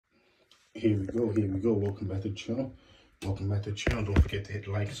Here we go, here we go. Welcome back to the channel. Welcome back to the channel. Don't forget to hit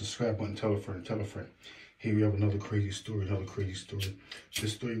the like and subscribe button, tell a friend, tell a friend. Here we have another crazy story,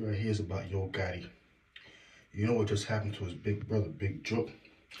 This story right here is about Gotti. You know what just happened to his big brother, Big Jook?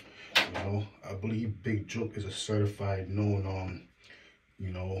 You know, I believe Big Jook is a certified known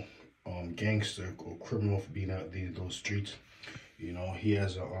gangster or criminal for being out there in those streets. You know, he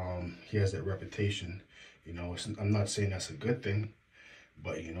has that reputation. You know, I'm not saying that's a good thing,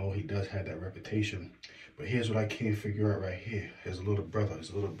 but you know, he does have that reputation. But here's what I can't figure out right here. His little brother,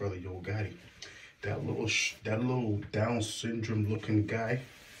 Gotti. That little Down syndrome looking guy.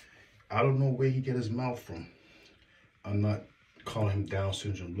 I don't know where he get his mouth from. I'm not calling him Down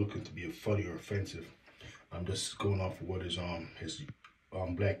syndrome looking to be funny or offensive. I'm just going off of what his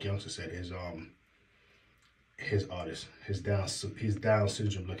black youngster said. His artist, his Down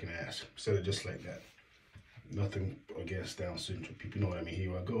syndrome looking ass said it just like that. Nothing against Down syndrome people, know what I mean.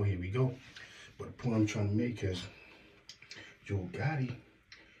 Here we go. But the point I'm trying to make is, Gotti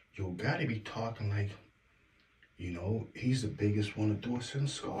be talking like, you know, he's the biggest one to do it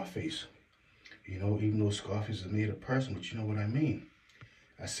since Scarface. You know, even though Scarface is made a person, but you know what I mean.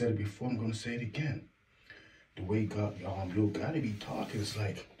 I said it before, I'm gonna say it again. The way Gotti be talking is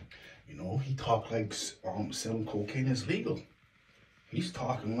like, you know, he talk like selling cocaine is legal. He's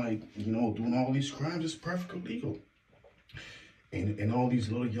talking like, you know, doing all these crimes is perfectly legal. And all these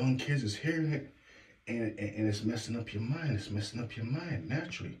little young kids is hearing it, and it's messing up your mind. It's messing up your mind,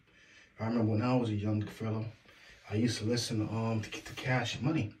 naturally. I remember when I was a young fellow, I used to listen to Cash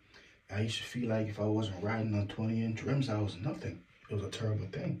Money. I used to feel like if I wasn't riding on 20-inch rims, I was nothing. It was a terrible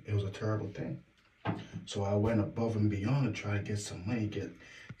thing. It was a terrible thing. So I went above and beyond to try to get some money, to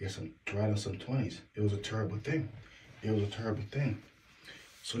ride on some 20s. It was a terrible thing. It was a terrible thing.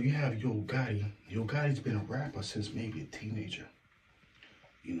 So you have Gotti. Gotti's been a rapper since maybe a teenager.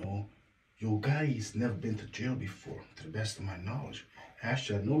 You know, Gotti's never been to jail before, to the best of my knowledge.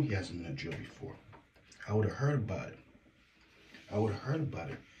 Actually, I know he hasn't been to jail before. I would have heard about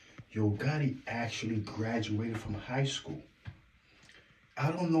it. Gotti actually graduated from high school.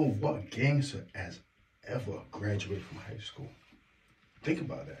 I don't know what gangster has ever graduated from high school. Think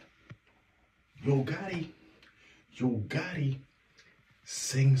about that. Gotti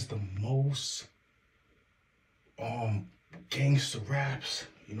sings the most gangster raps.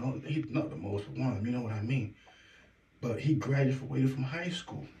 You know, he's not the most, but one of them, you know what I mean. But he graduated from high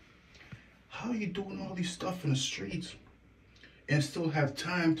school. How are you doing all these stuff in the streets and still have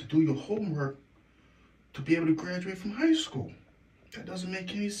time to do your homework to be able to graduate from high school? That doesn't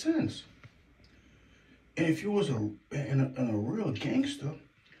make any sense. And if you was a real gangster,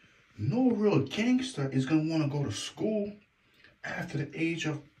 no real gangster is gonna want to go to school after the age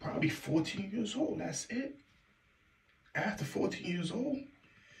of probably 14 years old. That's it. After 14 years old,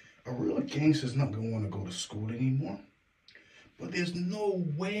 a real gangster is not gonna want to go to school anymore. But there's no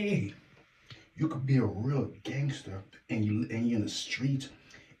way you could be a real gangster and you're in the streets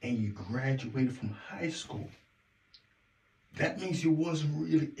and you graduated from high school. That means you wasn't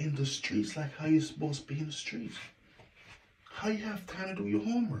really in the streets like how you're supposed to be in the streets. How you have time to do your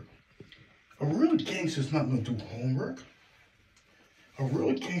homework? A real gangster's not gonna do homework. A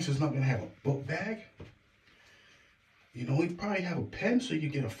real gangster's not gonna have a book bag. You know, he probably have a pen so you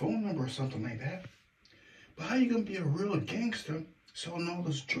get a phone number or something like that. But how you gonna be a real gangster selling all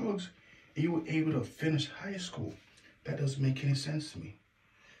those drugs and you were able to finish high school? That doesn't make any sense to me.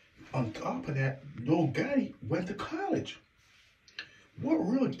 On top of that, Gotti went to college. What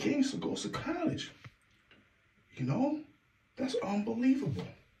real gangster goes to college? You know, that's unbelievable.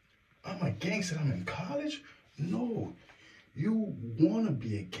 I'm a gangster, I'm in college? No, you want to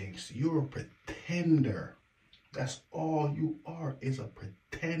be a gangster. You're a pretender. That's all you are, is a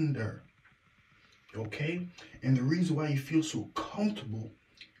pretender. Okay? And the reason why you feel so comfortable,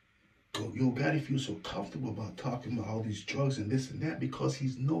 Gotti feels so comfortable about talking about all these drugs and this and that, because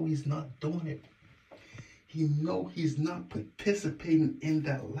he's not doing it. He know he's not participating in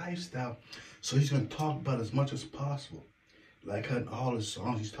that lifestyle. So he's going to talk about as much as possible. Like in all his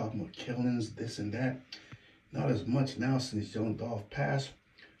songs, he's talking about killings, this and that. Not as much now since Young Dolph passed.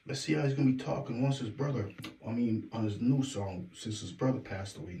 Let's see how he's going to be talking once his brother, on his new song, since his brother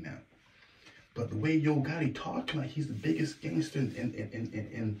passed away now. But the way Gotti talking like he's the biggest gangster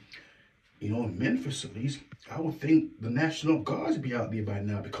in Memphis at least, I would think the National Guards be out there by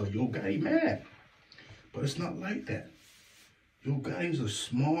now because Gotti mad. But it's not like that. Gotti is a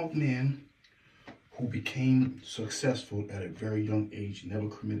small man who became successful at a very young age, never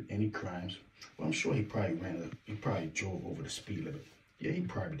committed any crimes. Well, I'm sure he probably drove over the speed limit. Yeah, he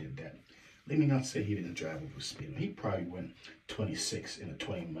probably did that. Let me not say he didn't drive over the speed limit. He probably went 26 in a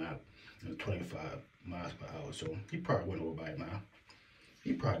 20-mile 25 miles per hour. So he probably went over by it now.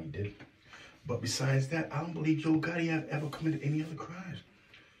 He probably did. But besides that, I don't believe Joe Gotti have ever committed any other crimes.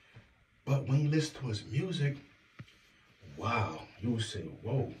 But when you listen to his music, wow, you will say,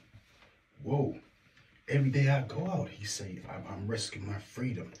 whoa, whoa. Every day I go out, he say, I'm risking my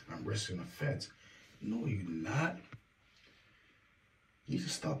freedom. I'm risking the feds. No, you're not. You need to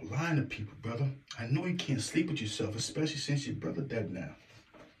stop lying to people, brother. I know you can't sleep with yourself, especially since your brother dead now.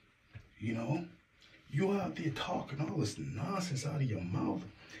 You know? You out there talking all this nonsense out of your mouth,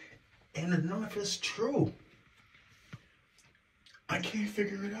 and none of it's true. I can't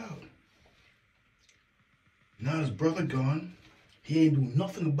figure it out. Now his brother gone. He ain't do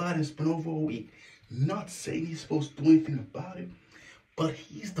nothing about it. It's been over a week. Not saying he's supposed to do anything about it, but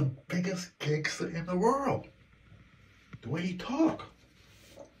he's the biggest gangster in the world. The way he talk.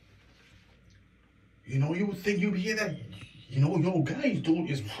 You know, you would think you'd hear that, you know, yo, guy, he's doing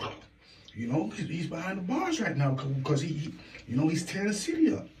his, you know, he's behind the bars right now because he, you know, he's tearing the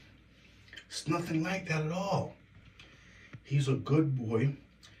city up. It's nothing like that at all. He's a good boy.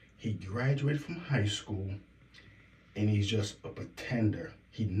 He graduated from high school, and he's just a pretender.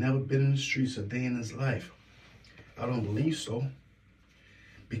 He'd never been in the streets a day in his life. I don't believe so.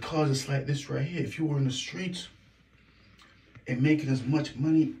 Because it's like this right here. If you were in the streets and making as much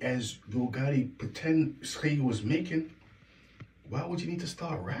money as Yo Gotti say he was making, why would you need to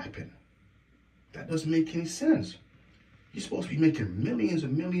start rapping? That doesn't make any sense. You're supposed to be making millions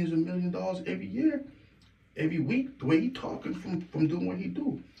and millions and millions of dollars every year, every week, the way he talking from doing what he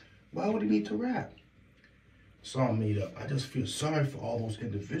do. Why would he need to rap? It's all made up. I just feel sorry for all those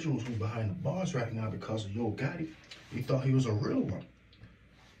individuals who are behind the bars right now because of Yo Gotti. We thought he was a real one.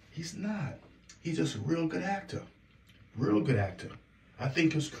 He's not. He's just a real good actor. Real good actor. I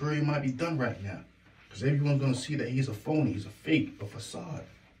think his career might be done right now because everyone's going to see that he's a phony, he's a fake, a facade.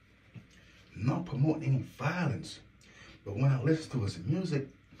 Not promoting any violence. But when I listen to his music,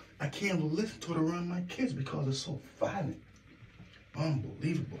 I can't even listen to it around my kids because it's so violent.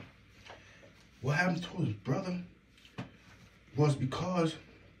 Unbelievable. What happened to his brother was because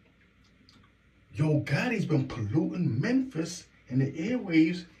Yo Gotti's been polluting Memphis and the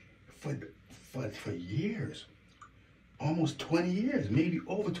airwaves for years. Almost 20 years, maybe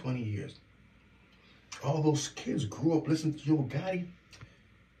over 20 years. All those kids grew up listening to Yo Gotti,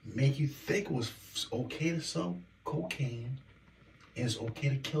 make you think it was okay to sell cocaine and it's okay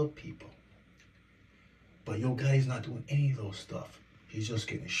to kill people. But Yo Gotti's not doing any of those stuff. He's just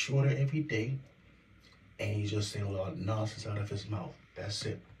getting shorter every day, and he's just saying a lot of nonsense out of his mouth. That's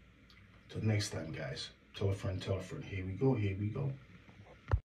it. Till next time, guys. Tell a friend, tell a friend. Here we go, here we go.